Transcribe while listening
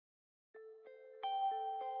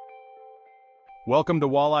Welcome to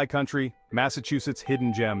Walleye Country, Massachusetts'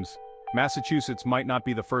 hidden gems. Massachusetts might not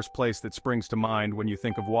be the first place that springs to mind when you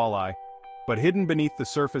think of walleye, but hidden beneath the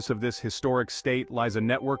surface of this historic state lies a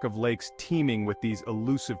network of lakes teeming with these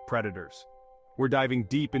elusive predators. We're diving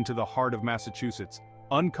deep into the heart of Massachusetts,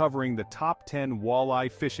 uncovering the top 10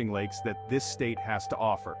 walleye fishing lakes that this state has to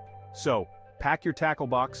offer. So, pack your tackle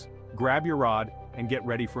box, grab your rod, and get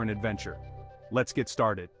ready for an adventure. Let's get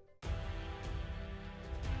started.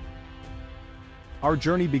 Our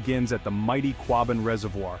journey begins at the mighty Quabbin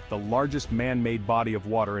Reservoir, the largest man-made body of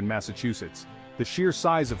water in Massachusetts. The sheer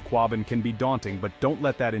size of Quabbin can be daunting, but don't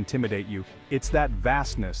let that intimidate you. It's that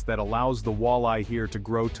vastness that allows the walleye here to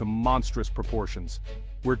grow to monstrous proportions.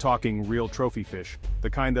 We're talking real trophy fish,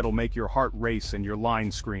 the kind that'll make your heart race and your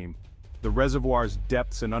line scream. The reservoir's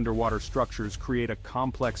depths and underwater structures create a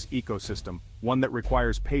complex ecosystem, one that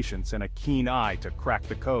requires patience and a keen eye to crack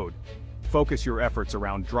the code. Focus your efforts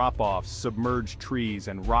around drop-offs, submerged trees,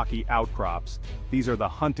 and rocky outcrops. These are the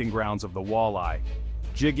hunting grounds of the walleye.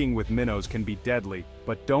 Jigging with minnows can be deadly,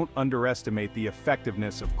 but don't underestimate the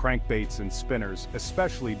effectiveness of crankbaits and spinners,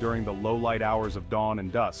 especially during the low-light hours of dawn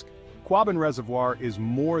and dusk. Quabbin Reservoir is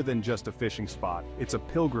more than just a fishing spot. It's a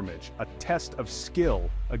pilgrimage, a test of skill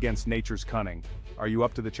against nature's cunning. Are you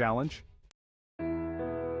up to the challenge?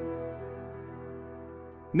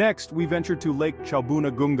 Next, we venture to Lake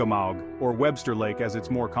Chalbunagungamaug, or Webster Lake as it's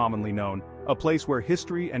more commonly known, a place where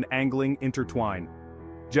history and angling intertwine.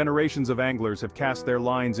 Generations of anglers have cast their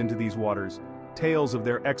lines into these waters, tales of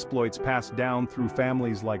their exploits passed down through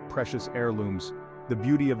families like precious heirlooms. The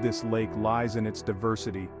beauty of this lake lies in its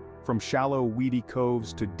diversity. From shallow, weedy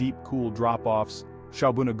coves to deep, cool drop-offs,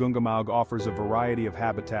 Chalbunagungamaug offers a variety of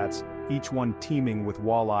habitats, each one teeming with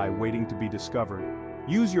walleye waiting to be discovered.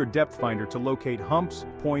 Use your depth finder to locate humps,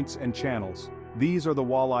 points, and channels. These are the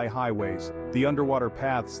walleye highways, the underwater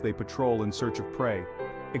paths they patrol in search of prey.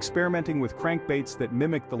 Experimenting with crankbaits that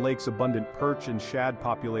mimic the lake's abundant perch and shad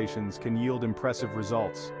populations can yield impressive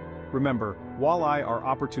results. Remember, walleye are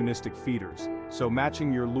opportunistic feeders, so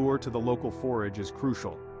matching your lure to the local forage is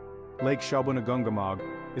crucial. Lake Chalbunagungamaug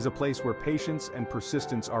is a place where patience and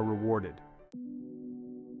persistence are rewarded.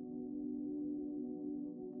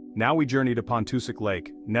 Now we journey to Pontusic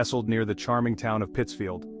Lake, nestled near the charming town of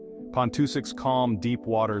Pittsfield. Pontusic's calm, deep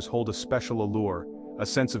waters hold a special allure, a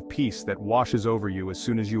sense of peace that washes over you as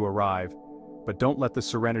soon as you arrive. But don't let the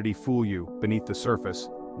serenity fool you. Beneath the surface,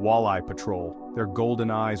 walleye patrol, their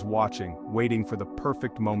golden eyes watching, waiting for the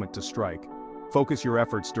perfect moment to strike. Focus your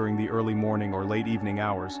efforts during the early morning or late evening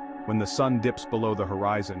hours, when the sun dips below the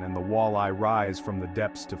horizon and the walleye rise from the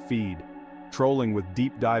depths to feed. Trolling with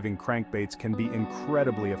deep-diving crankbaits can be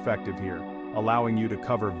incredibly effective here, allowing you to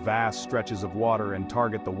cover vast stretches of water and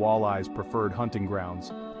target the walleye's preferred hunting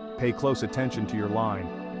grounds. Pay close attention to your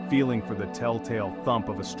line, feeling for the telltale thump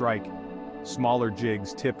of a strike. Smaller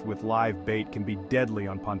jigs tipped with live bait can be deadly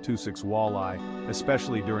on Pontusic's walleye,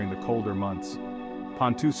 especially during the colder months.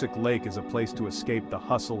 Pontusic Lake is a place to escape the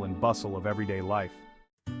hustle and bustle of everyday life.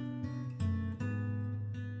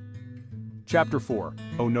 Chapter 4.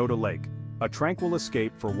 Onoda Lake, a tranquil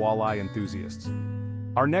escape for walleye enthusiasts.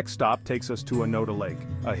 Our next stop takes us to Onoda Lake,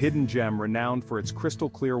 a hidden gem renowned for its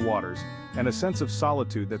crystal-clear waters and a sense of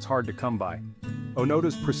solitude that's hard to come by.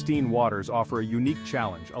 Onoda's pristine waters offer a unique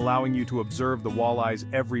challenge, allowing you to observe the walleye's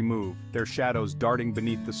every move, their shadows darting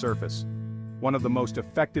beneath the surface. One of the most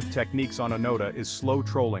effective techniques on Onoda is slow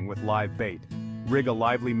trolling with live bait. Rig a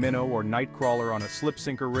lively minnow or night crawler on a slip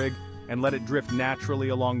sinker rig and let it drift naturally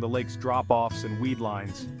along the lake's drop-offs and weed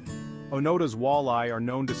lines. Onoda's walleye are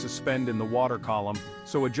known to suspend in the water column,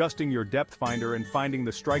 so adjusting your depth finder and finding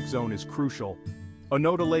the strike zone is crucial.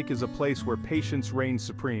 Onoda Lake is a place where patience reigns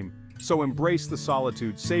supreme, so embrace the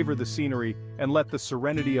solitude, savor the scenery, and let the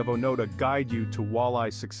serenity of Onoda guide you to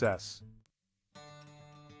walleye success.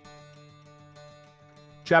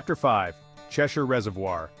 Chapter 5. Cheshire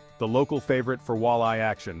Reservoir, the local favorite for walleye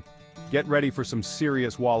action. Get ready for some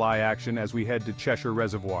serious walleye action as we head to Cheshire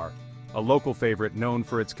Reservoir, a local favorite known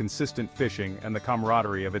for its consistent fishing and the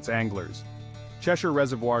camaraderie of its anglers. Cheshire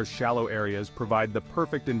Reservoir's shallow areas provide the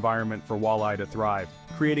perfect environment for walleye to thrive,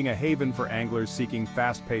 creating a haven for anglers seeking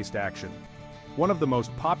fast-paced action. One of the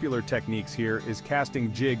most popular techniques here is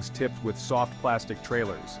casting jigs tipped with soft plastic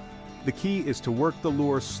trailers. The key is to work the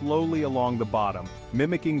lure slowly along the bottom,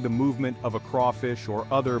 mimicking the movement of a crawfish or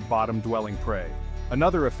other bottom-dwelling prey.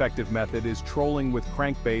 Another effective method is trolling with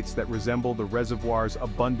crankbaits that resemble the reservoir's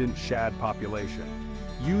abundant shad population.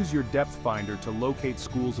 Use your depth finder to locate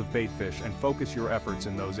schools of baitfish and focus your efforts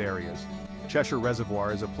in those areas. Cheshire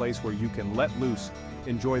Reservoir is a place where you can let loose,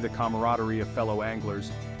 enjoy the camaraderie of fellow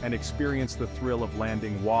anglers, and experience the thrill of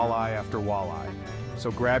landing walleye after walleye.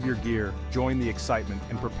 So grab your gear, join the excitement,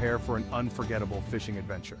 and prepare for an unforgettable fishing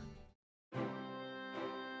adventure.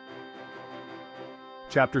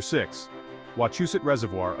 Chapter 6. Wachusett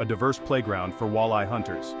Reservoir, a diverse playground for walleye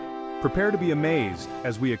hunters. Prepare to be amazed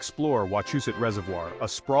as we explore Wachusett Reservoir, a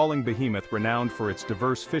sprawling behemoth renowned for its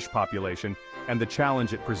diverse fish population and the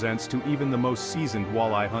challenge it presents to even the most seasoned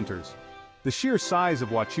walleye hunters. The sheer size of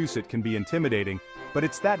Wachusett can be intimidating, but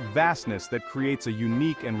it's that vastness that creates a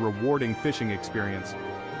unique and rewarding fishing experience.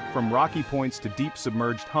 From rocky points to deep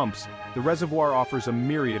submerged humps, the reservoir offers a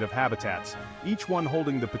myriad of habitats, each one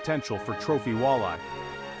holding the potential for trophy walleye.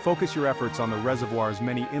 Focus your efforts on the reservoir's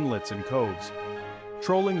many inlets and coves.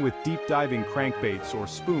 Trolling with deep-diving crankbaits or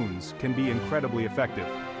spoons can be incredibly effective,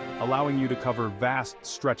 allowing you to cover vast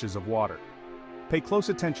stretches of water. Pay close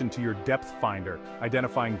attention to your depth finder,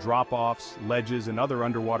 identifying drop-offs, ledges, and other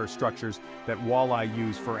underwater structures that walleye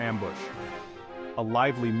use for ambush. A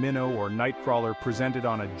lively minnow or nightcrawler presented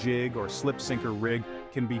on a jig or slip-sinker rig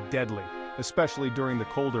can be deadly, especially during the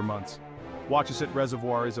colder months. Wachusett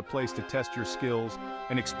Reservoir is a place to test your skills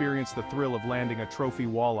and experience the thrill of landing a trophy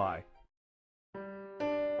walleye.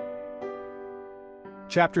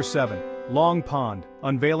 Chapter 7. Long Pond,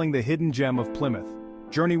 unveiling the hidden gem of Plymouth.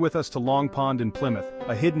 Journey with us to Long Pond in Plymouth,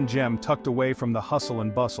 a hidden gem tucked away from the hustle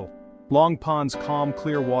and bustle. Long Pond's calm,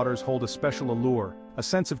 clear waters hold a special allure, a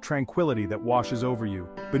sense of tranquility that washes over you.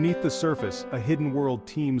 Beneath the surface, a hidden world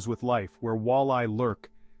teems with life where walleye lurk,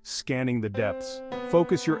 scanning the depths.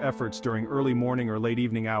 Focus your efforts during early morning or late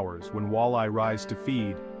evening hours when walleye rise to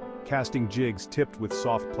feed. Casting jigs tipped with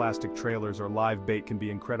soft plastic trailers or live bait can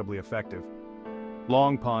be incredibly effective.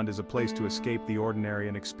 Long Pond is a place to escape the ordinary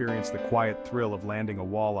and experience the quiet thrill of landing a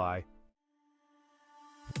walleye.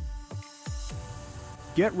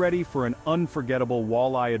 Get ready for an unforgettable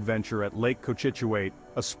walleye adventure at Lake Cochituate,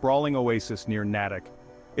 a sprawling oasis near Natick.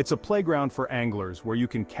 It's a playground for anglers where you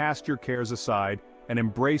can cast your cares aside and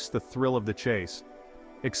embrace the thrill of the chase.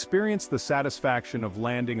 Experience the satisfaction of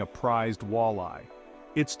landing a prized walleye.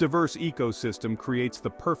 Its diverse ecosystem creates the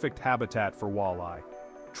perfect habitat for walleye.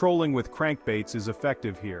 Trolling with crankbaits is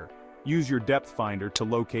effective here. Use your depth finder to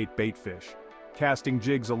locate baitfish. Casting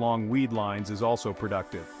jigs along weed lines is also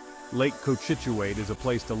productive. Lake Cochituate is a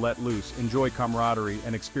place to let loose, enjoy camaraderie,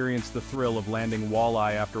 and experience the thrill of landing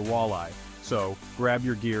walleye after walleye. So, grab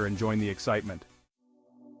your gear and join the excitement.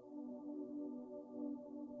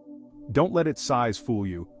 Don't let its size fool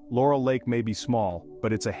you. Laurel Lake may be small,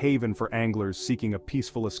 but it's a haven for anglers seeking a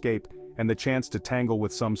peaceful escape and the chance to tangle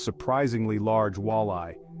with some surprisingly large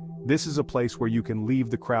walleye. This is a place where you can leave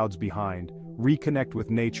the crowds behind, reconnect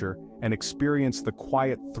with nature, and experience the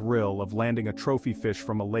quiet thrill of landing a trophy fish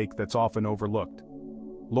from a lake that's often overlooked.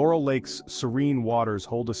 Laurel Lake's serene waters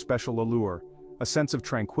hold a special allure, a sense of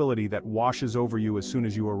tranquility that washes over you as soon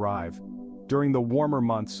as you arrive. During the warmer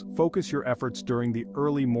months, focus your efforts during the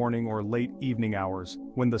early morning or late evening hours,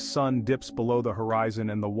 when the sun dips below the horizon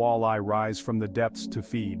and the walleye rise from the depths to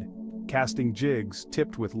feed. Casting jigs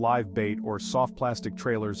tipped with live bait or soft plastic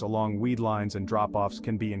trailers along weed lines and drop-offs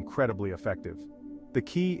can be incredibly effective. The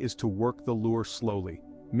key is to work the lure slowly,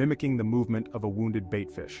 mimicking the movement of a wounded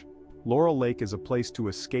baitfish. Laurel Lake is a place to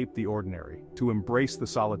escape the ordinary, to embrace the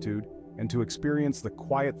solitude, and to experience the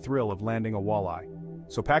quiet thrill of landing a walleye.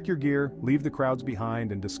 So pack your gear, leave the crowds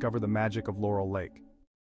behind, and discover the magic of Laurel Lake.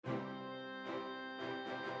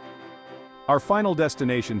 Our final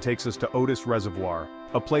destination takes us to Otis Reservoir,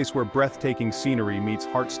 a place where breathtaking scenery meets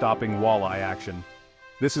heart-stopping walleye action.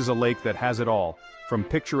 This is a lake that has it all, from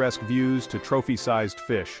picturesque views to trophy-sized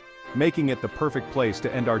fish, making it the perfect place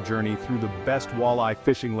to end our journey through the best walleye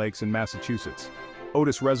fishing lakes in Massachusetts.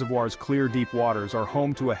 Otis Reservoir's clear, deep waters are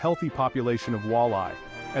home to a healthy population of walleye,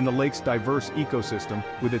 and the lake's diverse ecosystem,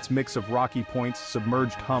 with its mix of rocky points,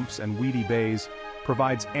 submerged humps, and weedy bays,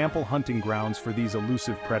 provides ample hunting grounds for these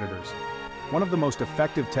elusive predators. One of the most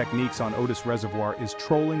effective techniques on Otis Reservoir is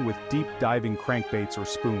trolling with deep-diving crankbaits or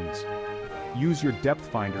spoons. Use your depth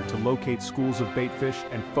finder to locate schools of baitfish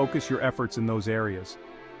and focus your efforts in those areas.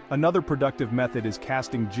 Another productive method is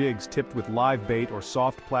casting jigs tipped with live bait or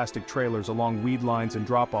soft plastic trailers along weed lines and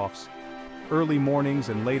drop-offs. Early mornings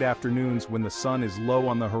and late afternoons when the sun is low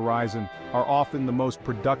on the horizon are often the most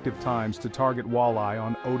productive times to target walleye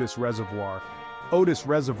on Otis Reservoir. Otis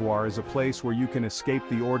Reservoir is a place where you can escape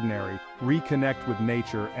the ordinary, reconnect with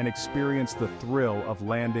nature, and experience the thrill of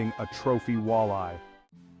landing a trophy walleye.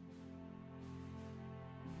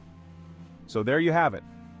 So there you have it,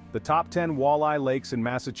 the top 10 walleye lakes in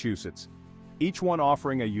Massachusetts, each one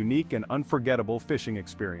offering a unique and unforgettable fishing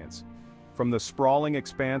experience. From the sprawling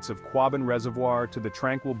expanse of Quabbin Reservoir to the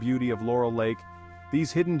tranquil beauty of Laurel Lake,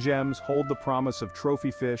 these hidden gems hold the promise of trophy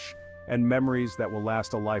fish and memories that will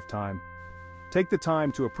last a lifetime. Take the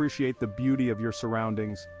time to appreciate the beauty of your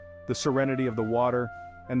surroundings, the serenity of the water,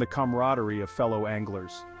 and the camaraderie of fellow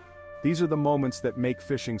anglers. These are the moments that make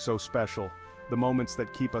fishing so special, the moments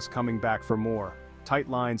that keep us coming back for more. Tight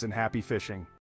lines and happy fishing.